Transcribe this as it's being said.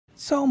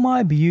So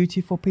my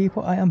beautiful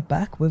people, I am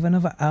back with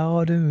another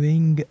Elden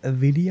Ring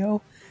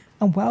video,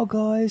 and well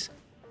guys,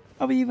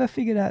 I've either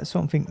figured out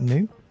something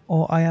new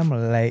or I am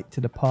late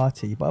to the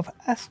party, but I've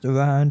asked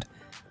around,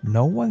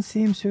 no one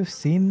seems to have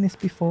seen this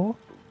before,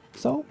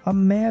 so I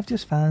may have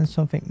just found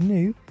something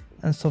new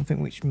and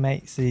something which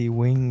makes the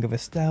Wing of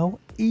Astel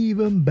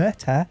even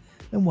better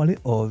than what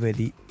it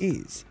already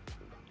is.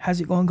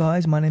 How's it going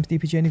guys? My name's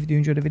DPJ, and if you do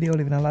enjoy the video,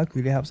 leaving a like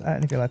really helps out,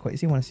 and if you like what you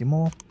see, want to see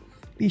more,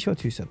 be sure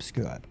to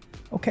subscribe.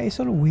 Okay,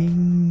 so the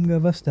Wing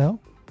of Astel,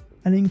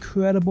 an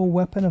incredible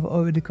weapon I've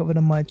already covered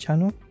on my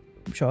channel.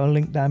 I'm sure I'll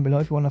link down below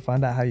if you want to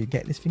find out how you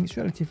get this thing. It's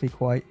relatively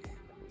quite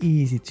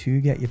easy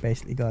to get. You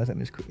basically, guys, let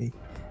me just quickly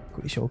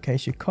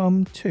showcase. You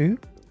come to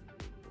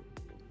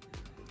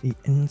the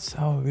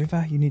Astel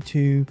River. You need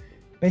to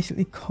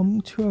basically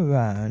come to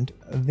around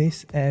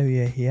this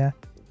area here.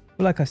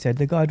 But like I said,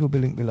 the guide will be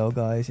linked below,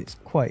 guys. It's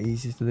quite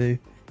easy to do,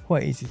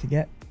 quite easy to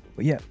get.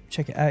 But yeah,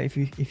 check it out if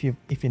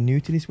you're new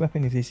to this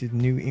weapon. If this is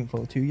new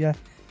info to you,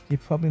 you're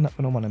probably not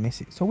going to want to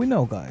miss it. So we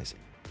know, guys,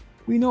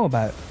 we know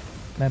about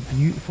that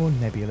beautiful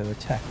nebular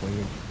attack where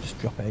you just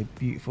drop a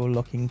beautiful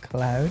looking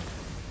cloud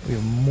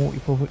with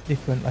multiple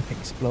different like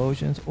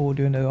explosions, all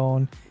doing their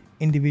own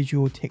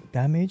individual tick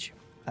damage.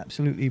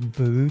 Absolutely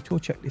brutal.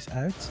 Check this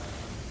out.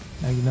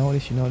 Now you know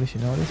this.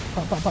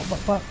 Pop, pop, pop,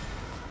 pop, pop.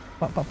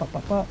 Pop, pop, pop,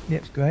 pop, pop.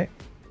 Yep, it's great.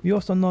 We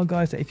also know,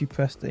 guys, that if you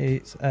press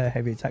the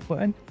heavy attack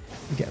button,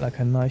 you get like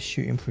a nice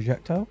shooting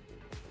projectile.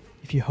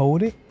 If you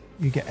hold it,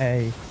 you get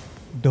a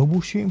double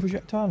shooting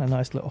projectile, a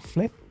nice little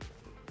flip.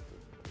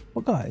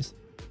 But guys,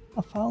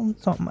 I found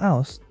something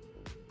else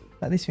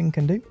that this thing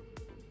can do.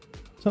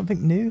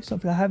 Something new,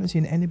 something I haven't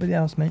seen anybody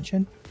else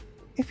mention.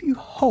 If you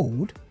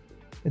hold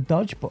the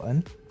dodge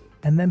button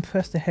and then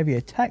press the heavy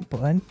attack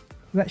button,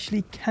 you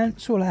actually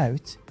cancel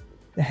out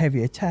the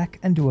heavy attack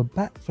and do a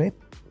backflip,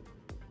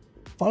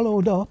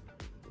 followed up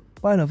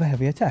by another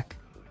heavy attack.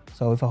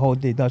 So if I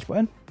hold the dodge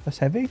button, press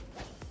heavy.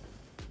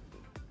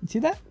 You see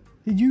that?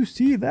 Did you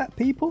see that,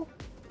 people?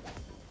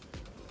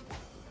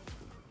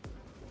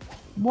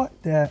 What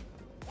the?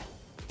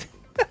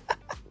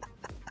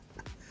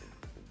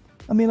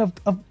 I mean,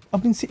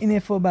 I've been sitting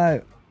here for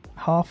about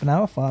half an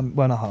hour.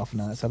 Well, not half an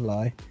hour, it's a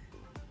lie.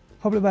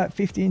 Probably about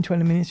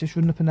 15-20 minutes just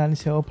running up and down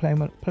this hill, playing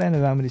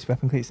around with this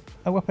weapon. Because it's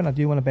a weapon I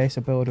do want to base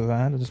a build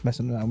around. I'm just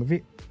messing around with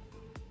it.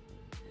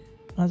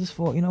 And I just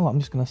thought, you know what, I'm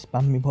just going to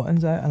spam my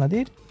buttons out, and I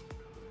did.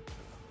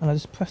 And I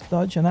just pressed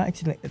dodge, and I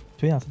actually, to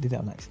be honest, I did it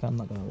on accident, I'm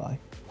not going to lie.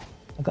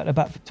 I got the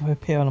back to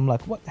appear, and I'm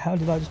like, what the hell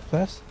did I just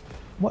press?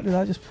 What did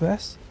I just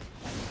press?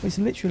 But it's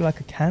literally like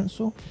a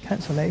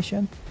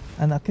cancellation.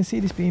 And I can see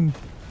this being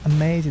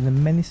amazing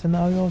in many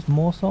scenarios,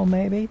 more so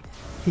maybe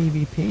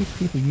PvP.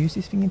 People use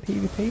this thing in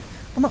PvP.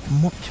 I'm not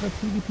much of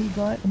a PvP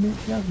guy at the minute,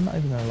 I'm not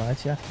even going to lie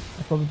to you.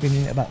 I've probably been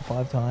in it about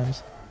 5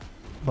 times.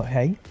 But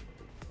hey,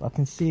 I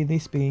can see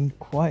this being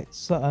quite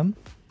something.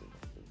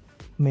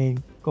 I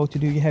mean, go to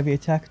do your heavy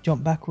attack,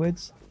 jump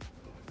backwards,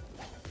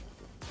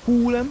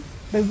 fool them,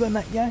 they run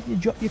at you, you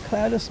drop your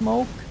cloud of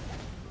smoke.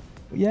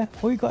 But yeah,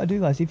 all you gotta do,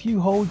 guys, if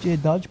you hold your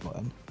dodge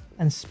button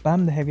and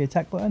spam the heavy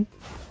attack button,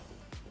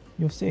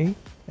 you'll see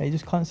that you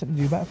just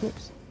constantly do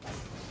backflips.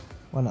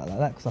 Well, not like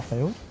that because I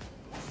failed.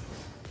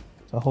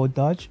 So I hold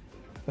dodge,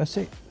 press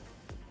it.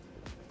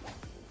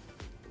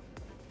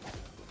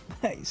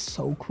 That is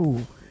so cool.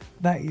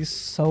 That is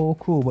so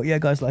cool. But yeah,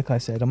 guys, like I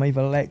said, I'm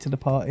either late to the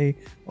party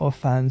or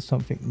found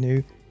something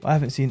new. But I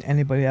haven't seen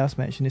anybody else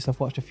mention this. I've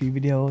watched a few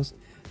videos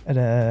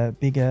at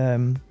big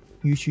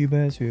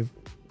YouTubers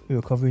who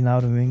are covering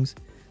Elden Rings.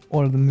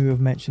 All of them who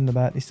have mentioned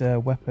about this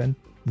weapon.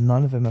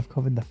 None of them have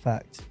covered the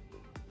fact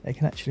they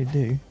can actually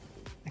do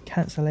a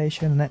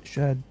cancellation, an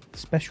extra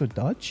special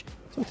dodge,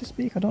 so to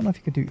speak. I don't know if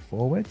you could do it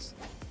forwards.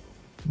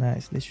 No,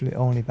 it's literally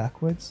only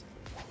backwards.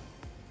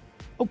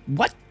 Oh,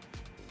 what?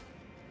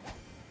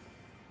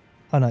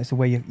 Oh no, it's the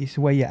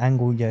way you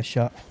angle your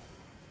shot.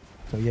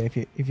 So yeah,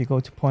 if you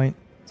go to point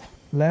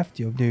left,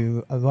 you'll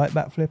do a right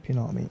backflip. You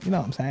know what I mean? You know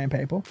what I'm saying,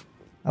 people.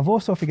 I've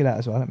also figured out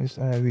as well. Let me just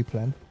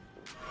replay.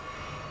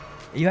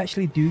 You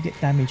actually do get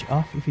damage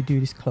off if you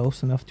do this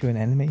close enough to an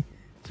enemy.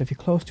 So if you're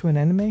close to an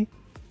enemy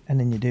and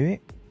then you do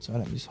it, so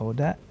let me just hold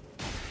that.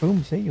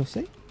 Boom. See, you'll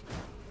see.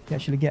 You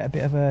actually get a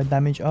bit of a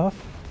damage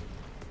off.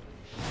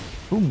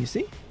 Boom. You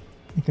see.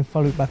 You can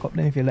follow it back up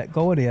then if you let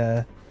go of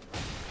the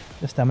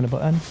stamina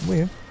button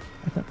with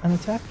an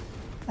attack.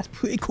 That's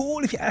pretty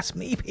cool if you ask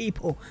me,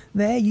 people.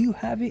 There you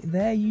have it.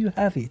 There you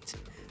have it.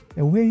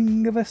 The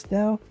Wing of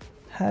Astel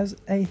has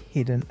a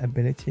hidden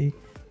ability.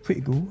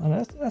 Pretty cool.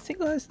 And that's it,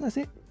 guys. That's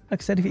it.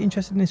 Like I said, if you're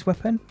interested in this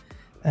weapon,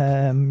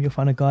 you'll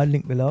find a guide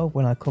link below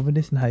when I cover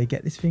this and how you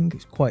get this thing.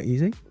 It's quite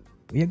easy.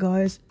 But yeah,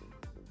 guys,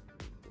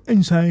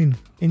 insane.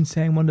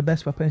 One of the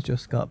best weapons,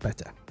 just got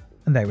better.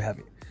 And there we have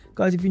it.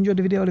 Guys, if you enjoyed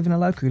the video, leaving a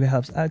like really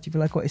helps out. If you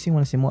like what you see,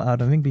 want to see more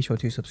Elden Ring, be sure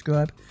to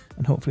subscribe.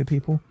 And hopefully,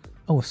 people,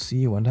 I will see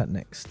you on that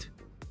next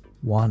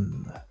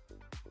one.